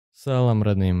Салам,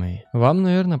 родные мои. Вам,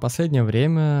 наверное, последнее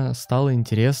время стало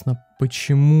интересно,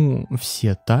 почему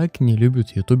все так не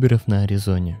любят ютуберов на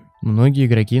Аризоне. Многие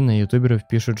игроки на ютуберов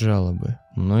пишут жалобы.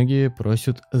 Многие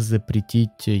просят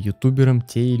запретить ютуберам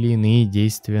те или иные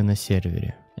действия на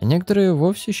сервере. А некоторые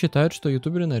вовсе считают, что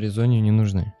ютуберы на Аризоне не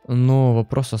нужны. Но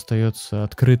вопрос остается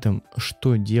открытым,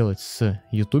 что делать с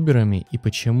ютуберами и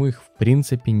почему их в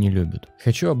принципе не любят.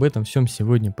 Хочу об этом всем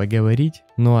сегодня поговорить,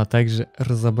 ну а также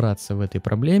разобраться в этой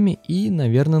проблеме и,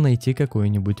 наверное, найти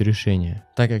какое-нибудь решение.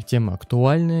 Так как тема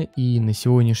актуальная и на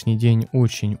сегодняшний день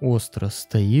очень остро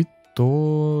стоит,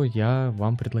 то я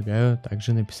вам предлагаю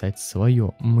также написать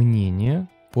свое мнение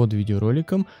под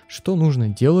видеороликом, что нужно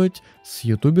делать с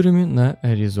ютуберами на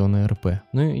АризонарП.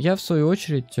 Ну, я в свою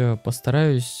очередь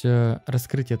постараюсь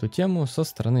раскрыть эту тему со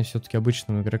стороны все-таки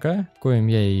обычного игрока, коим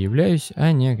я и являюсь,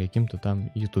 а не каким-то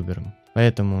там ютубером.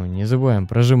 Поэтому не забываем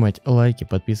прожимать лайки,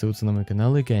 подписываться на мой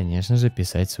канал и, конечно же,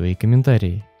 писать свои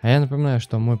комментарии. А я напоминаю,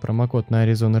 что мой промокод на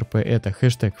ArizonarP это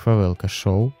хэштег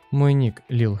 #FavelkaShow, мой ник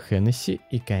Lil Hennessy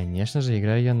и, конечно же,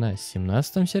 играю я на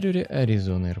 17-м сервере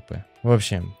ArizonarP. В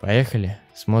общем, поехали,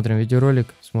 смотрим видеоролик,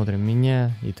 смотрим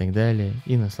меня и так далее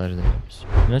и наслаждаемся.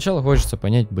 Для начала хочется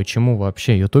понять, почему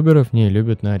вообще ютуберов не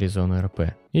любят на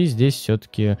ArizonarP. И здесь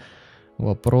все-таки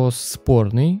вопрос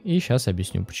спорный, и сейчас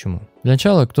объясню почему. Для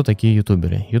начала, кто такие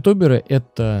ютуберы? Ютуберы —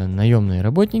 это наемные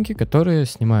работники, которые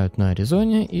снимают на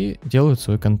Аризоне и делают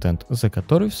свой контент, за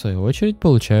который в свою очередь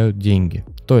получают деньги.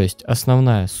 То есть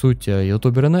основная суть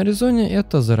ютубера на Аризоне —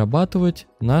 это зарабатывать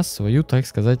на свою, так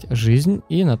сказать, жизнь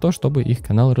и на то, чтобы их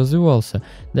канал развивался.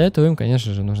 Для этого им,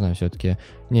 конечно же, нужна все-таки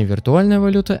не виртуальная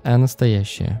валюта, а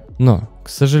настоящая. Но, к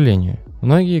сожалению,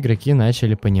 многие игроки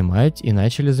начали понимать и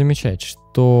начали замечать,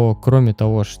 что кроме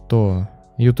того, что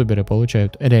ютуберы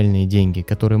получают реальные деньги,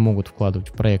 которые могут вкладывать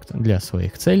в проект для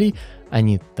своих целей,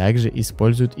 они также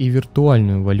используют и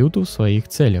виртуальную валюту в своих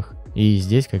целях. И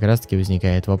здесь как раз таки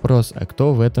возникает вопрос, а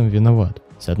кто в этом виноват?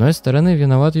 С одной стороны,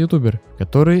 виноват ютубер,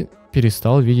 который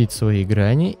перестал видеть свои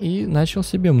грани и начал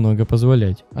себе много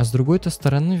позволять. А с другой-то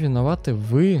стороны, виноваты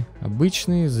вы,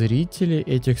 обычные зрители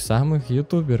этих самых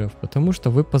ютуберов, потому что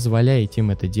вы позволяете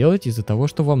им это делать из-за того,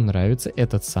 что вам нравится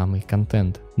этот самый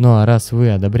контент. Ну а раз вы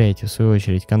одобряете в свою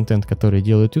очередь контент, который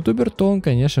делает ютубер, то он,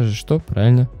 конечно же, что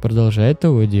правильно, продолжает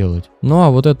его делать. Ну а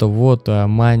вот эта вот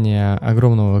мания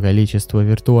огромного количества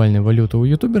виртуальной валюты у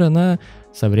ютубера, она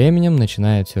со временем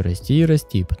начинает все расти и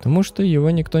расти, потому что его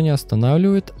никто не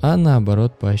останавливает, а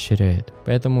наоборот поощряет.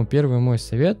 Поэтому первый мой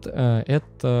совет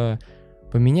это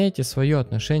поменяйте свое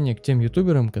отношение к тем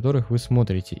ютуберам, которых вы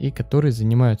смотрите и которые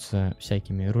занимаются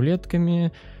всякими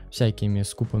рулетками, всякими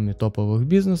скупами топовых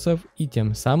бизнесов и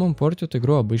тем самым портят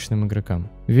игру обычным игрокам.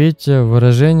 Ведь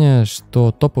выражение,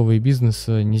 что топовый бизнес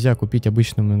нельзя купить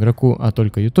обычному игроку, а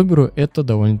только ютуберу, это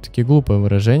довольно-таки глупое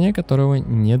выражение, которого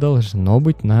не должно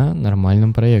быть на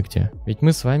нормальном проекте. Ведь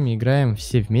мы с вами играем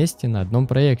все вместе на одном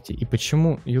проекте, и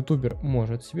почему ютубер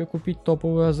может себе купить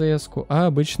топовую АЗС-ку, а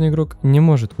обычный игрок не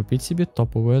может купить себе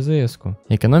топовую АЗС-ку?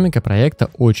 Экономика проекта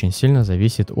очень сильно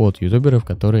зависит от ютуберов,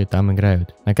 которые там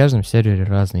играют. На каждом сервере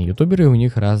разные ютуберы, у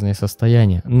них разные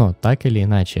состояния, но так или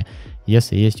иначе,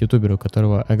 если есть ютубер, у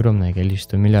которого огромное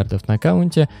количество миллиардов на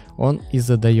аккаунте, он и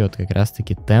задает как раз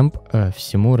таки темп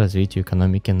всему развитию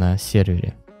экономики на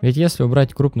сервере. Ведь если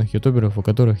убрать крупных ютуберов, у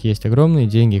которых есть огромные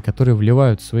деньги, которые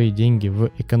вливают свои деньги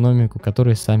в экономику,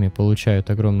 которые сами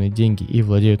получают огромные деньги и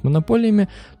владеют монополиями,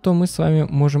 то мы с вами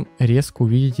можем резко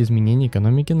увидеть изменения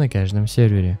экономики на каждом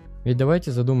сервере. Ведь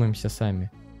давайте задумаемся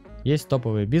сами. Есть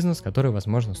топовый бизнес, который,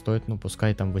 возможно, стоит, ну,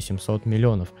 пускай там 800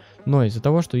 миллионов. Но из-за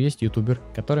того, что есть ютубер,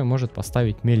 который может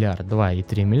поставить миллиард, 2 и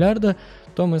 3 миллиарда,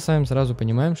 то мы сами сразу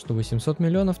понимаем, что 800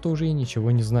 миллионов-то уже и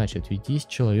ничего не значит. Ведь есть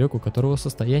человек, у которого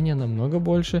состояние намного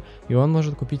больше, и он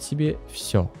может купить себе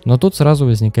все. Но тут сразу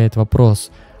возникает вопрос,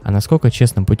 а насколько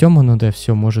честным путем он это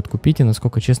все может купить, и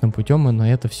насколько честным путем он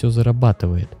на это все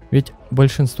зарабатывает? Ведь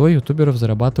большинство ютуберов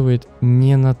зарабатывает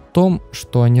не на том,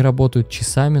 что они работают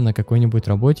часами на какой-нибудь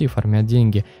работе и фармят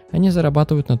деньги. Они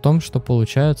зарабатывают на том, что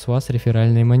получают с вас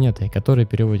реферальные монеты, которые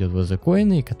переводят в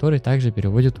азекоины и которые также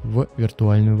переводят в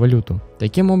виртуальную валюту.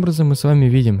 Таким образом, мы с вами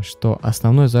видим, что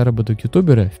основной заработок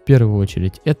ютубера в первую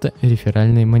очередь это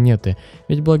реферальные монеты,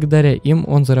 ведь благодаря им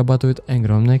он зарабатывает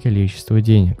огромное количество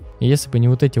денег. И если бы не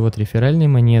вот эти вот реферальные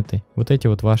монеты, вот эти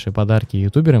вот ваши подарки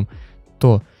ютуберам,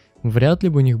 то вряд ли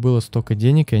бы у них было столько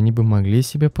денег, и они бы могли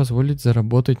себе позволить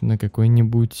заработать на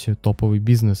какой-нибудь топовый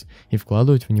бизнес и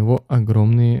вкладывать в него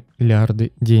огромные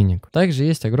миллиарды денег. Также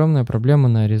есть огромная проблема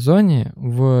на Аризоне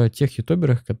в тех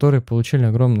ютуберах, которые получили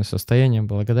огромное состояние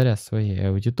благодаря своей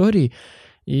аудитории,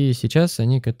 И сейчас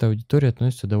они к этой аудитории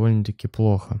относятся довольно-таки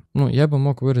плохо. Ну, я бы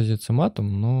мог выразиться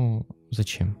матом, но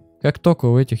зачем? Как только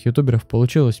у этих ютуберов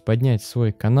получилось поднять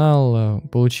свой канал,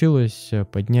 получилось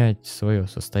поднять свое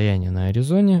состояние на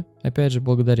Аризоне, опять же,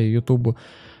 благодаря ютубу,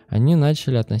 они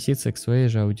начали относиться к своей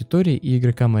же аудитории и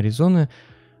игрокам Аризоны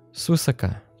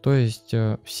свысока. То есть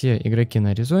все игроки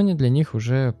на Аризоне для них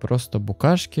уже просто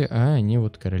букашки, а они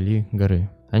вот короли горы.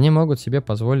 Они могут себе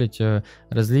позволить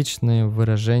различные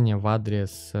выражения в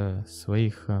адрес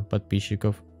своих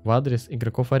подписчиков, в адрес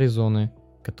игроков Аризоны,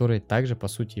 которые также по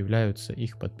сути являются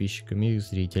их подписчиками, их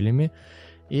зрителями.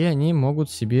 И они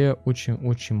могут себе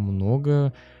очень-очень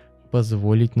много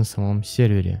позволить на самом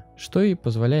сервере, что и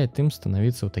позволяет им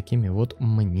становиться вот такими вот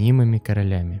мнимыми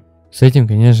королями. С этим,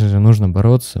 конечно же, нужно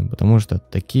бороться, потому что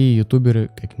такие ютуберы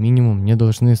как минимум не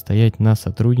должны стоять на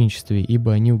сотрудничестве,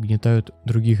 ибо они угнетают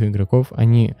других игроков,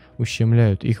 они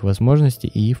ущемляют их возможности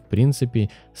и, в принципе,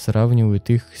 сравнивают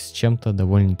их с чем-то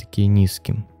довольно-таки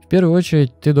низким. В первую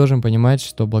очередь, ты должен понимать,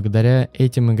 что благодаря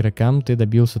этим игрокам ты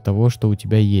добился того, что у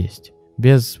тебя есть.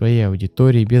 Без своей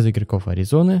аудитории, без игроков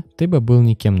Аризоны, ты бы был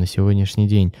никем на сегодняшний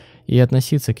день, и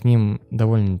относиться к ним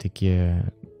довольно-таки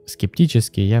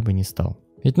скептически я бы не стал.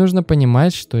 Ведь нужно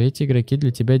понимать, что эти игроки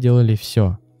для тебя делали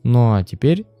все. Ну а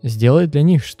теперь сделай для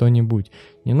них что-нибудь.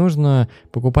 Не нужно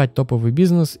покупать топовый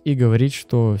бизнес и говорить,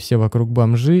 что все вокруг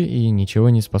бомжи и ничего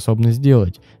не способны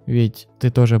сделать. Ведь ты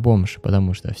тоже бомж,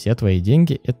 потому что все твои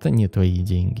деньги — это не твои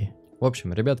деньги. В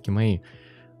общем, ребятки мои,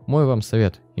 мой вам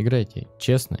совет. Играйте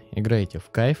честно, играйте в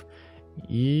кайф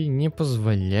и не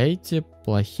позволяйте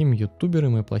плохим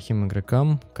ютуберам и плохим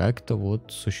игрокам как-то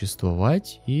вот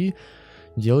существовать и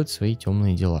делать свои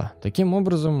темные дела. Таким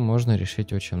образом можно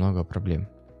решить очень много проблем.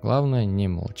 Главное не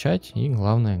молчать и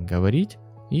главное говорить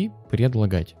и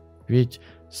предлагать. Ведь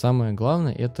самое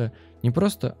главное это не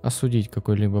просто осудить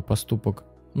какой-либо поступок,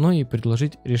 но и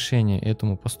предложить решение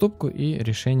этому поступку и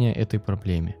решение этой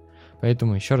проблеме.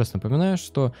 Поэтому еще раз напоминаю,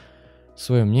 что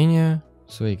свое мнение,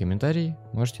 свои комментарии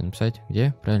можете написать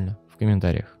где? Правильно, в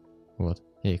комментариях. Вот,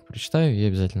 я их прочитаю и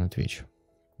обязательно отвечу.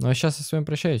 Ну а сейчас я с вами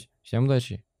прощаюсь. Всем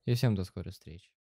удачи! И всем до скорой встречи.